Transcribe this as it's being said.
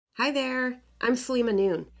Hi there, I'm Saleema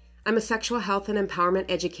Noon. I'm a sexual health and empowerment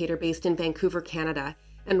educator based in Vancouver, Canada,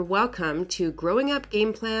 and welcome to Growing Up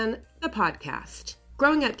Game Plan, the podcast.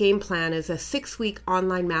 Growing Up Game Plan is a 6-week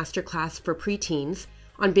online masterclass for preteens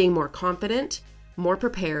on being more confident, more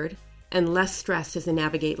prepared, and less stressed as they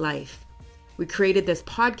navigate life. We created this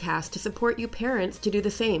podcast to support you parents to do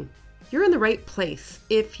the same. You're in the right place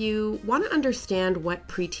if you want to understand what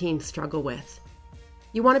preteens struggle with.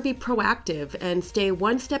 You want to be proactive and stay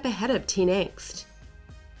one step ahead of teen angst.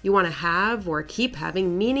 You want to have or keep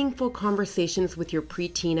having meaningful conversations with your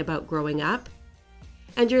preteen about growing up.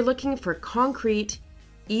 And you're looking for concrete,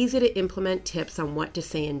 easy to implement tips on what to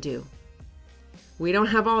say and do. We don't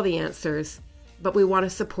have all the answers, but we want to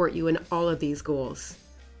support you in all of these goals.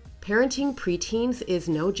 Parenting preteens is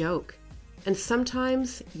no joke, and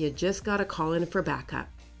sometimes you just gotta call in for backup.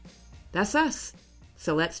 That's us,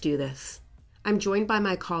 so let's do this. I'm joined by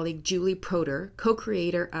my colleague Julie Prodor,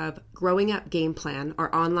 co-creator of Growing Up Game Plan,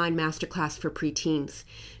 our online masterclass for preteens.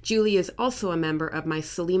 Julie is also a member of my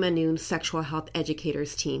Saleema Noon Sexual Health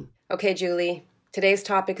Educators team. Okay, Julie, today's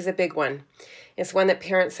topic is a big one. It's one that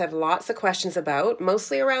parents have lots of questions about,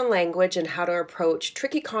 mostly around language and how to approach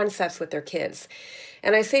tricky concepts with their kids.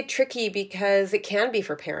 And I say tricky because it can be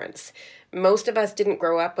for parents. Most of us didn't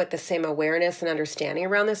grow up with the same awareness and understanding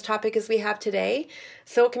around this topic as we have today,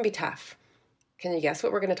 so it can be tough. Can you guess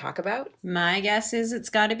what we're going to talk about? My guess is it's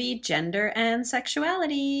got to be gender and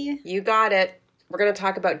sexuality. You got it. We're going to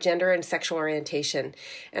talk about gender and sexual orientation.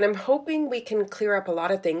 And I'm hoping we can clear up a lot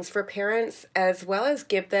of things for parents, as well as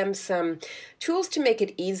give them some tools to make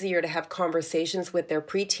it easier to have conversations with their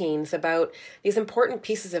preteens about these important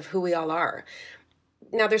pieces of who we all are.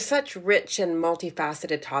 Now, there's such rich and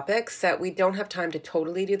multifaceted topics that we don't have time to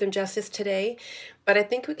totally do them justice today, but I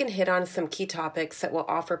think we can hit on some key topics that will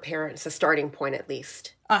offer parents a starting point at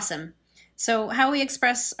least. Awesome. So how we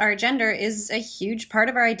express our gender is a huge part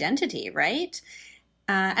of our identity, right?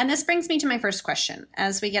 And this brings me to my first question.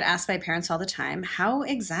 As we get asked by parents all the time, how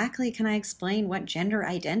exactly can I explain what gender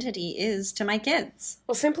identity is to my kids?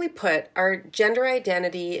 Well, simply put, our gender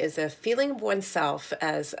identity is a feeling of oneself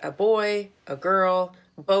as a boy, a girl,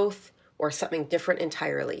 both, or something different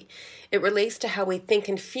entirely. It relates to how we think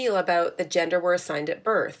and feel about the gender we're assigned at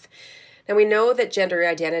birth. Now, we know that gender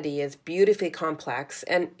identity is beautifully complex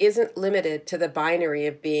and isn't limited to the binary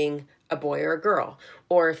of being a boy or a girl,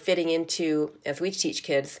 or fitting into, as we teach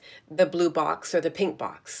kids, the blue box or the pink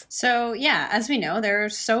box. So yeah, as we know, there are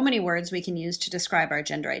so many words we can use to describe our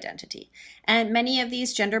gender identity. And many of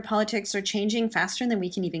these gender politics are changing faster than we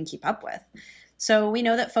can even keep up with. So we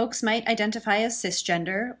know that folks might identify as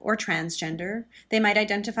cisgender or transgender. They might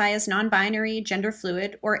identify as non-binary, gender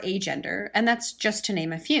fluid, or agender, and that's just to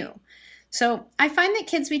name a few. So I find that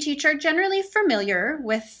kids we teach are generally familiar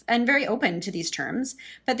with and very open to these terms,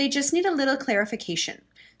 but they just need a little clarification.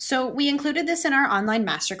 So we included this in our online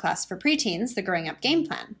masterclass for preteens, the Growing Up Game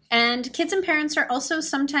Plan. And kids and parents are also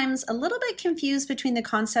sometimes a little bit confused between the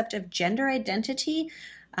concept of gender identity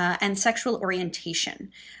and sexual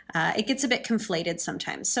orientation. It gets a bit conflated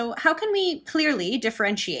sometimes. So how can we clearly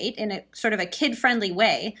differentiate in a sort of a kid-friendly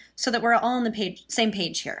way so that we're all on the same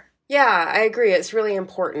page here? Yeah, I agree. It's really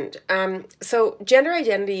important. So gender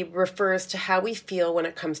identity refers to how we feel when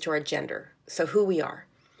it comes to our gender, so who we are.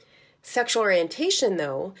 Sexual orientation,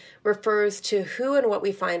 though, refers to who and what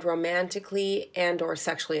we find romantically and or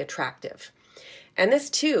sexually attractive. And this,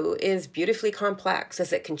 too, is beautifully complex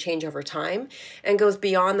as it can change over time and goes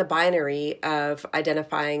beyond the binary of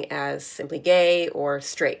identifying as simply gay or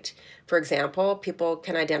straight. For example, people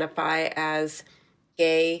can identify as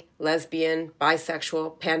gay, lesbian,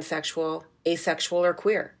 bisexual, pansexual, asexual, or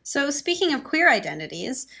queer. So speaking of queer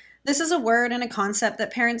identities, this is a word and a concept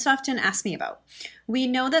that parents often ask me about. We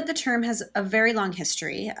know that the term has a very long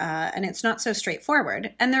history, and it's not so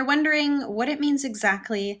straightforward, and they're wondering what it means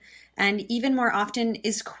exactly, and even more often,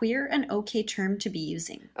 is queer an okay term to be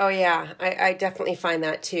using? Oh yeah, I definitely find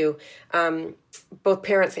that too. Both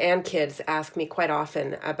parents and kids ask me quite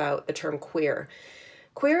often about the term queer.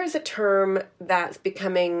 Queer is a term that's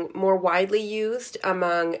becoming more widely used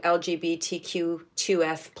among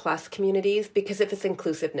LGBTQ2S plus communities because of its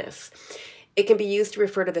inclusiveness. It can be used to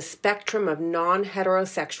refer to the spectrum of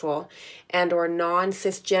non-heterosexual and or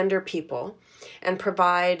non-cisgender people and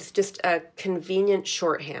provides just a convenient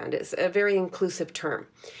shorthand. It's a very inclusive term.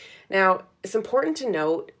 Now, it's important to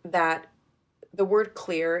note that the word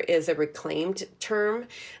queer is a reclaimed term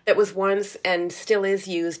that was once and still is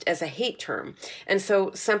used as a hate term. And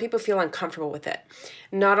so some people feel uncomfortable with it.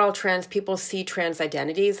 Not all trans people see trans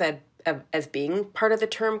identities as being part of the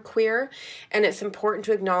term queer, and it's important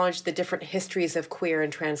to acknowledge the different histories of queer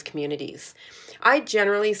and trans communities. I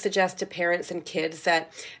generally suggest to parents and kids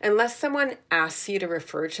that unless someone asks you to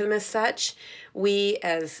refer to them as such, we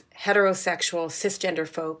as heterosexual cisgender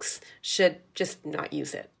folks should just not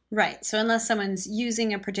use it. Right. So unless someone's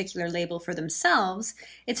using a particular label for themselves,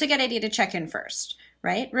 it's a good idea to check in first,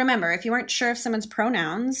 right? Remember, if you aren't sure of someone's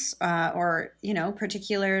pronouns or,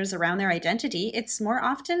 particulars around their identity, it's more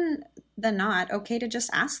often than not okay to just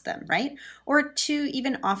ask them, right? Or to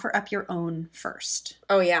even offer up your own first.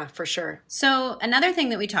 Oh, yeah, for sure. So another thing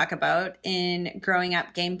that we talk about in Growing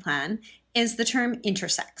Up Game Plan is the term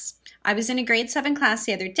intersex. I was in a grade 7 class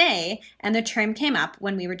the other day, and the term came up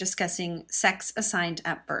when we were discussing sex assigned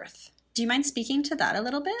at birth. Do you mind speaking to that a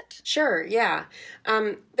little bit? Sure, yeah.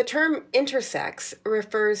 The term intersex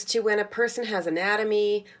refers to when a person has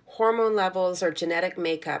anatomy, hormone levels, or genetic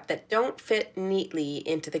makeup that don't fit neatly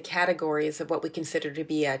into the categories of what we consider to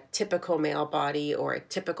be a typical male body or a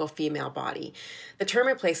typical female body. The term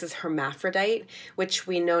replaces hermaphrodite, which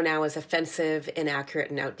we know now is offensive, inaccurate,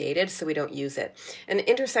 and outdated, so we don't use it. An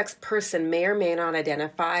intersex person may or may not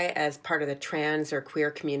identify as part of the trans or queer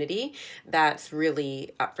community. That's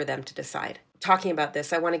really up for them to decide. Talking about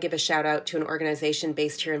this, I want to give a shout out to an organization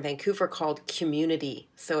based here in Vancouver called Community.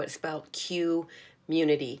 So it's spelled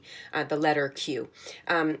Q-Munity, the letter Q.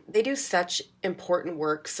 They do such important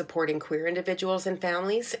work supporting queer individuals and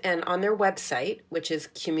families. And on their website, which is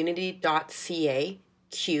community.ca,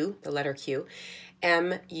 Q, the letter Q,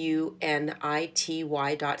 munity.ca,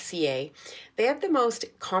 they have the most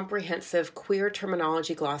comprehensive queer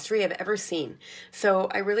terminology glossary I've ever seen. So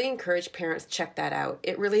I really encourage parents to check that out.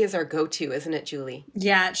 It really is our go-to, isn't it, Julie?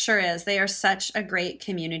 Yeah, it sure is. They are such a great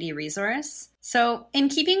community resource. So in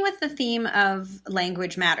keeping with the theme of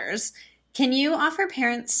language matters, can you offer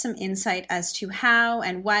parents some insight as to how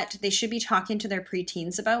and what they should be talking to their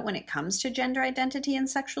preteens about when it comes to gender identity and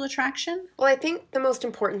sexual attraction? Well, I think the most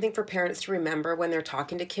important thing for parents to remember when they're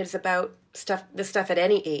talking to kids about this stuff at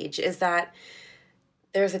any age is that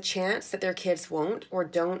there's a chance that their kids won't or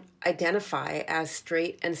don't identify as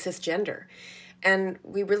straight and cisgender. And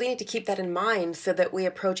we really need to keep that in mind so that we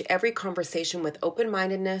approach every conversation with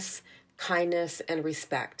open-mindedness, kindness, and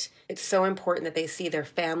respect. It's so important that they see their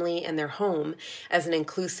family and their home as an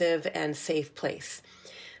inclusive and safe place.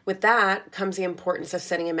 With that comes the importance of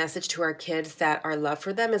sending a message to our kids that our love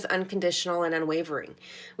for them is unconditional and unwavering.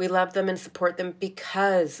 We love them and support them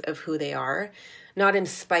because of who they are, not in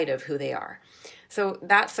spite of who they are. So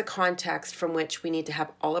that's the context from which we need to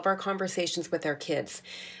have all of our conversations with our kids.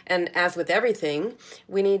 And as with everything,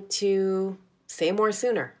 we need to say more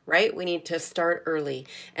sooner, right? We need to start early.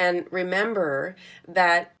 And remember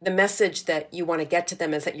that the message that you want to get to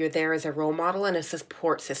them is that you're there as a role model and a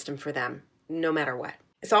support system for them, no matter what.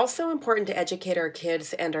 It's also important to educate our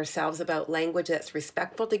kids and ourselves about language that's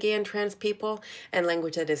respectful to gay and trans people and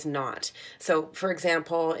language that is not. So, for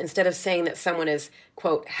example, instead of saying that someone is,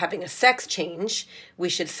 quote, having a sex change, we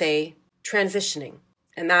should say transitioning.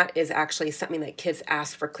 And that is actually something that kids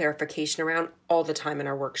ask for clarification around all the time in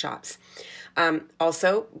our workshops.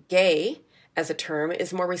 Also, gay as a term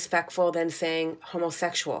is more respectful than saying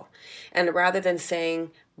homosexual. And rather than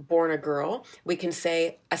saying born a girl, we can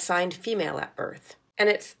say assigned female at birth. And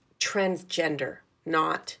it's transgender,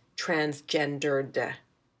 not transgendered.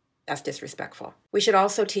 That's disrespectful. We should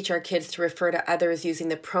also teach our kids to refer to others using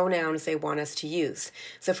the pronouns they want us to use.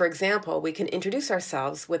 So for example, we can introduce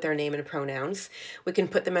ourselves with our name and pronouns. We can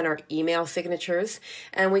put them in our email signatures,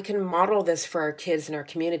 and we can model this for our kids in our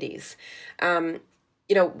communities.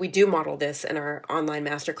 We do model this in our online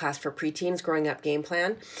masterclass for preteens, Growing Up Game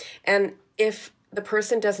Plan. And if the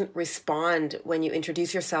person doesn't respond when you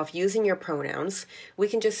introduce yourself using your pronouns, we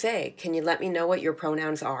can just say, can you let me know what your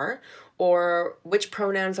pronouns are? Or which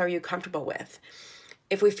pronouns are you comfortable with?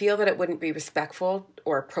 If we feel that it wouldn't be respectful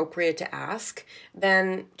or appropriate to ask,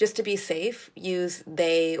 then just to be safe, use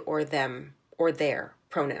they or them or their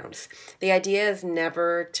pronouns. The idea is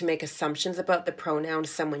never to make assumptions about the pronouns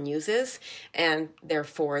someone uses and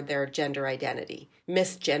therefore their gender identity.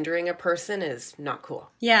 Misgendering a person is not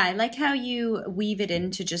cool. Yeah, I like how you weave it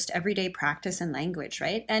into just everyday practice and language,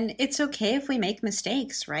 right? And it's okay if we make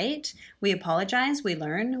mistakes, right? We apologize, we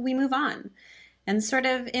learn, we move on. And sort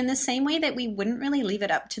of in the same way that we wouldn't really leave it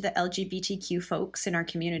up to the LGBTQ folks in our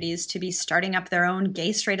communities to be starting up their own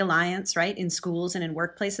gay-straight alliance, right, in schools and in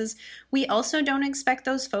workplaces, we also don't expect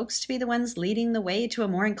those folks to be the ones leading the way to a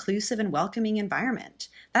more inclusive and welcoming environment.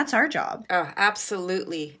 That's our job. Oh,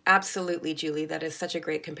 absolutely. Absolutely, Julie. That is such a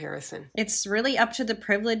great comparison. It's really up to the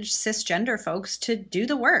privileged cisgender folks to do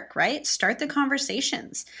the work, right? Start the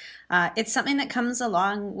conversations. It's something that comes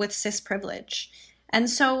along with cis privilege. And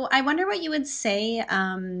so I wonder what you would say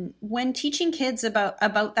when teaching kids about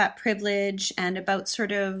that privilege and about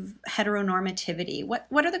sort of heteronormativity.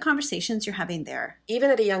 What are the conversations you're having there? Even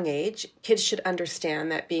at a young age, kids should understand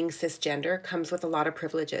that being cisgender comes with a lot of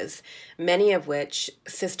privileges, many of which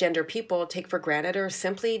cisgender people take for granted or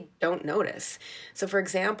simply don't notice. So for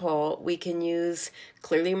example, we can use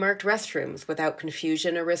clearly marked restrooms without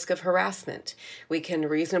confusion or risk of harassment. We can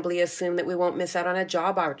reasonably assume that we won't miss out on a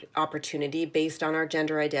job opportunity based on our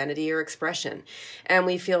gender identity or expression. And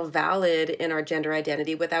we feel valid in our gender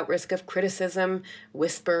identity without risk of criticism,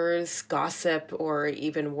 whispers, gossip, or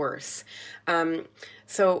even worse.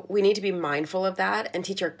 So we need to be mindful of that and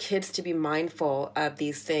teach our kids to be mindful of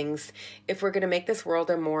these things if we're going to make this world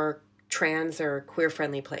a more trans or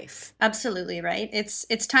queer-friendly place. Absolutely, right?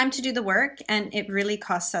 It's time to do the work, and it really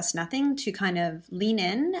costs us nothing to kind of lean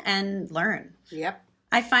in and learn. Yep.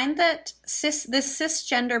 I find that this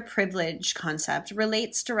cisgender privilege concept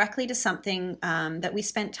relates directly to something that we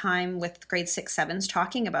spent time with grade 6, 7s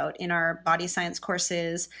talking about in our body science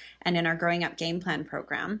courses and in our Growing Up Game Plan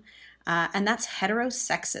program, and that's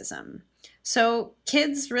heterosexism. So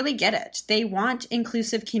kids really get it. They want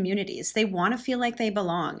inclusive communities. They want to feel like they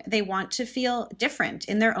belong. They want to feel different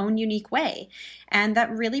in their own unique way. And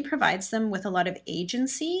that really provides them with a lot of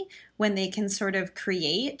agency when they can sort of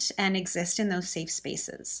create and exist in those safe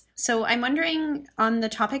spaces. So I'm wondering, on the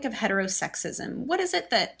topic of heterosexism, what is it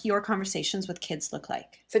that your conversations with kids look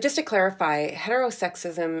like? So just to clarify,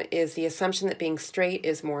 heterosexism is the assumption that being straight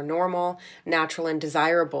is more normal, natural, and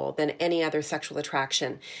desirable than any other sexual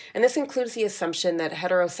attraction. And this includes the assumption that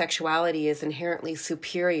heterosexuality is inherently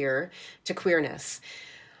superior to queerness.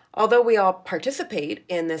 Although we all participate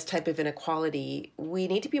in this type of inequality, we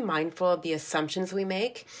need to be mindful of the assumptions we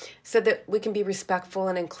make so that we can be respectful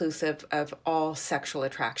and inclusive of all sexual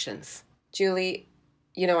attractions. Julie,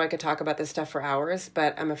 you know I could talk about this stuff for hours,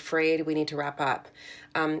 but I'm afraid we need to wrap up.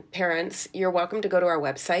 Parents, you're welcome to go to our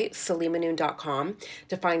website, saleemanoon.com,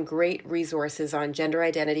 to find great resources on gender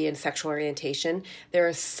identity and sexual orientation. There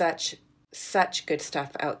is such good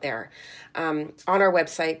stuff out there. On our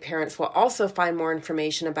website, parents will also find more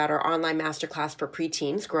information about our online masterclass for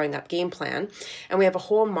preteens, Growing Up Game Plan. And we have a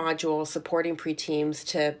whole module supporting preteens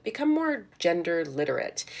to become more gender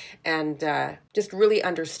literate and just really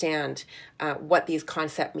understand what these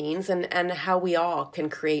concepts means and how we all can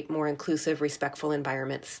create more inclusive, respectful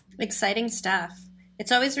environments. Exciting stuff.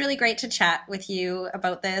 It's always really great to chat with you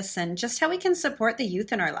about this and just how we can support the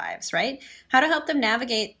youth in our lives, right? How to help them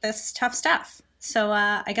navigate this tough stuff. So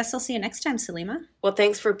I guess I'll see you next time, Saleema. Well,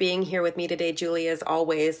 thanks for being here with me today, Julie. As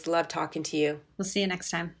always, love talking to you. We'll see you next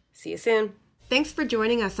time. See you soon. Thanks for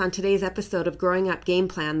joining us on today's episode of Growing Up Game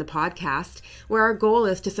Plan, the podcast, where our goal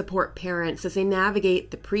is to support parents as they navigate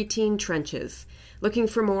the preteen trenches. Looking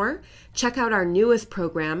for more? Check out our newest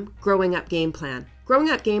program, Growing Up Game Plan. Growing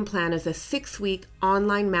Up Game Plan is a 6-week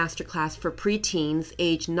online masterclass for preteens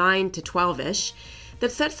aged 9 to 12-ish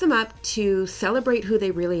that sets them up to celebrate who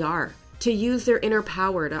they really are, to use their inner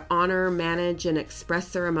power to honor, manage, and express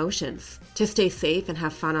their emotions, to stay safe and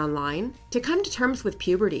have fun online, to come to terms with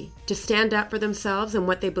puberty, to stand up for themselves and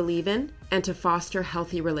what they believe in, and to foster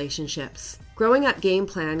healthy relationships. Growing Up Game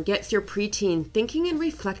Plan gets your preteen thinking and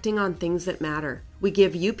reflecting on things that matter. We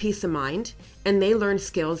give you peace of mind, and they learn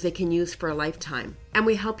skills they can use for a lifetime. And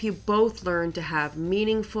we help you both learn to have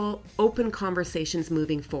meaningful, open conversations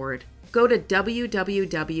moving forward. Go to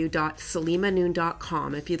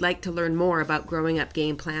www.saleemanoon.com if you'd like to learn more about Growing Up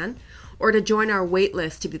Game Plan, or to join our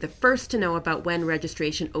waitlist to be the first to know about when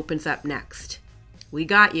registration opens up next. We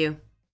got you.